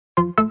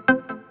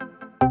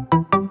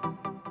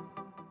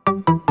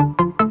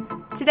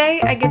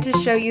Today I get to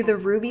show you the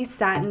Ruby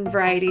Satin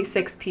Variety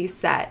 6-piece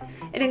set.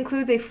 It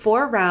includes a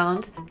 4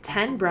 round,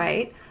 10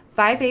 bright,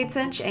 5/8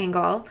 inch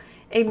angle,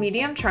 a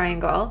medium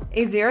triangle,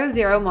 a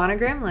 0-0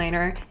 monogram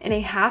liner, and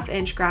a 1/2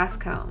 inch grass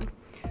comb.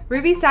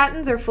 Ruby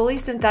Satins are fully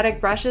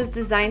synthetic brushes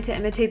designed to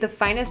imitate the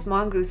finest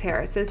mongoose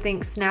hair, so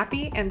think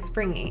snappy and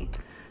springy.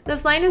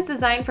 This line is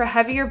designed for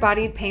heavier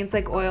bodied paints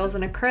like oils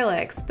and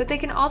acrylics, but they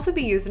can also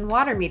be used in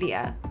water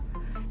media.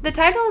 The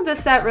title of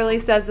this set really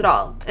says it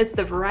all. It's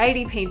the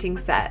Variety Painting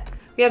Set.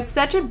 We have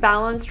such a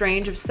balanced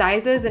range of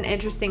sizes and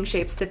interesting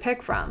shapes to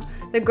pick from,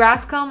 the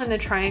grass comb and the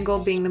triangle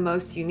being the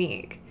most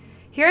unique.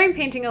 Here I'm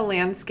painting a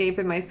landscape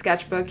in my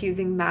sketchbook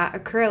using matte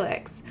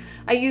acrylics.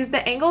 I use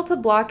the angle to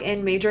block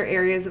in major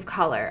areas of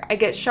color. I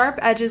get sharp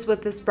edges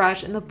with this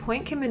brush and the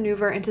point can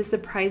maneuver into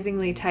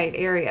surprisingly tight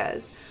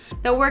areas.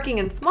 Now working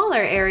in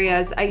smaller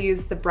areas, I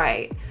use the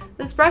bright.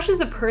 This brush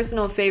is a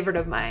personal favorite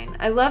of mine.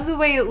 I love the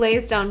way it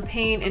lays down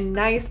paint in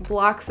nice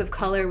blocks of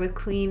color with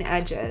clean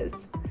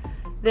edges.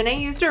 Then I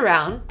used a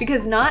round,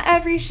 because not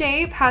every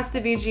shape has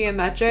to be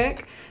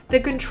geometric.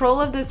 The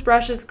control of this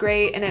brush is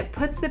great and it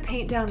puts the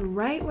paint down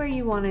right where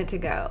you want it to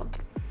go.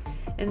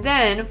 And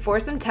then, for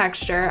some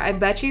texture, I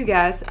bet you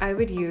guessed I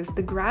would use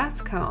the grass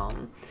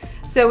comb.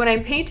 So when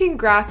I'm painting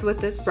grass with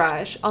this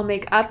brush, I'll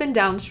make up and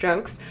down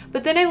strokes,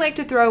 but then I like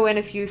to throw in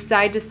a few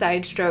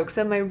side-to-side strokes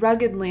so my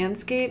rugged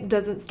landscape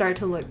doesn't start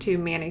to look too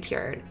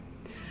manicured.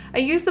 I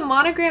use the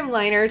monogram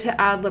liner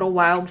to add little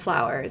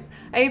wildflowers.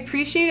 I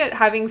appreciate it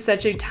having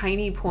such a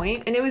tiny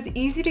point, and it was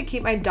easy to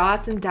keep my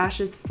dots and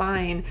dashes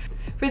fine.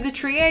 For the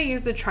tree, I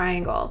used the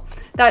triangle.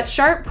 That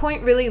sharp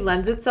point really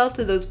lends itself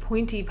to those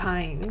pointy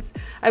pines.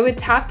 I would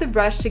tap the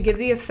brush to give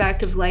the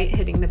effect of light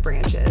hitting the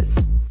branches.